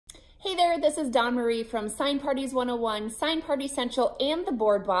Hey there, this is Dawn Marie from Sign Parties 101, Sign Party Central, and the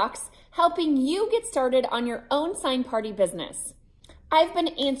Board Box, helping you get started on your own sign party business. I've been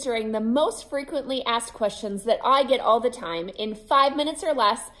answering the most frequently asked questions that I get all the time in 5 minutes or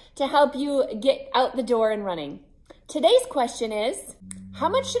less to help you get out the door and running. Today's question is, how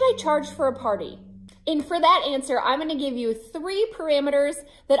much should I charge for a party? And for that answer, I'm going to give you 3 parameters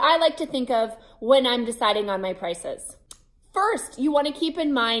that I like to think of when I'm deciding on my prices. First, you want to keep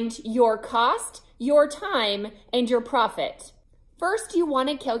in mind your cost, your time, and your profit. First, you want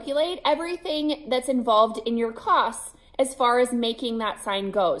to calculate everything that's involved in your costs as far as making that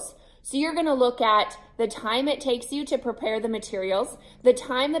sign goes. So you're going to look at the time it takes you to prepare the materials, the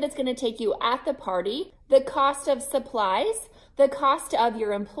time that it's going to take you at the party, the cost of supplies, the cost of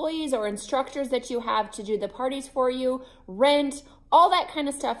your employees or instructors that you have to do the parties for you, rent, all that kind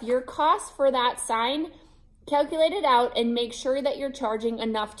of stuff. Your cost for that sign, calculate it out and make sure that you're charging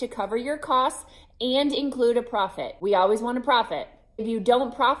enough to cover your costs and include a profit. We always want a profit. If you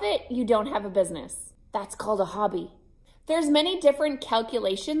don't profit, you don't have a business. That's called a hobby. There's many different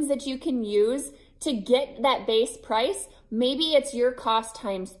calculations that you can use to get that base price. Maybe it's your cost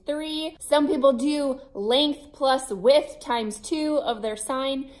times 3. Some people do length plus width times 2 of their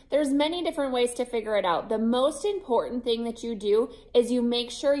sign. There's many different ways to figure it out. The most important thing that you do is you make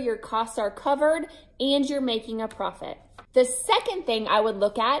sure your costs are covered and you're making a profit. The second thing I would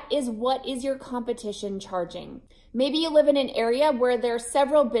look at is what is your competition charging? Maybe you live in an area where there are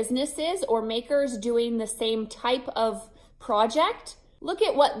several businesses or makers doing the same type of project. Look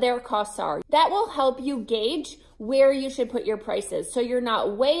at what their costs are. That will help you gauge where you should put your prices so you're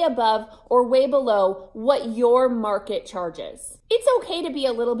not way above or way below what your market charges. It's okay to be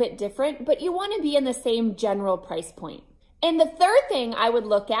a little bit different, but you want to be in the same general price point. And the third thing I would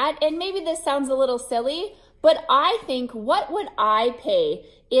look at, and maybe this sounds a little silly, but I think, what would I pay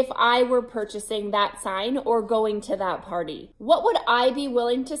if I were purchasing that sign or going to that party? What would I be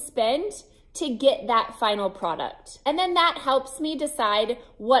willing to spend to get that final product? And then that helps me decide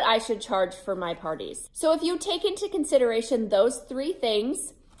what I should charge for my parties. So if you take into consideration those 3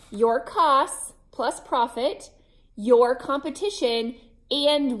 things, your costs plus profit, your competition,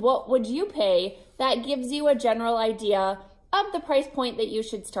 and what would you pay, that gives you a general idea of the price point that you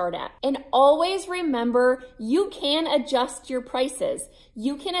should start at. And always remember, you can adjust your prices.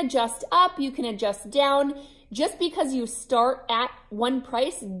 You can adjust up, you can adjust down. Just because you start at one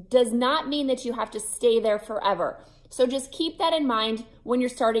price does not mean that you have to stay there forever. So just keep that in mind when you're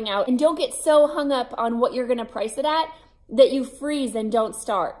starting out, and don't get so hung up on what you're gonna price it at that you freeze and don't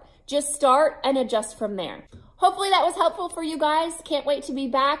start. Just start and adjust from there. Hopefully that was helpful for you guys. Can't wait to be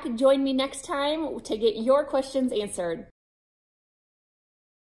back. Join me next time to get your questions answered.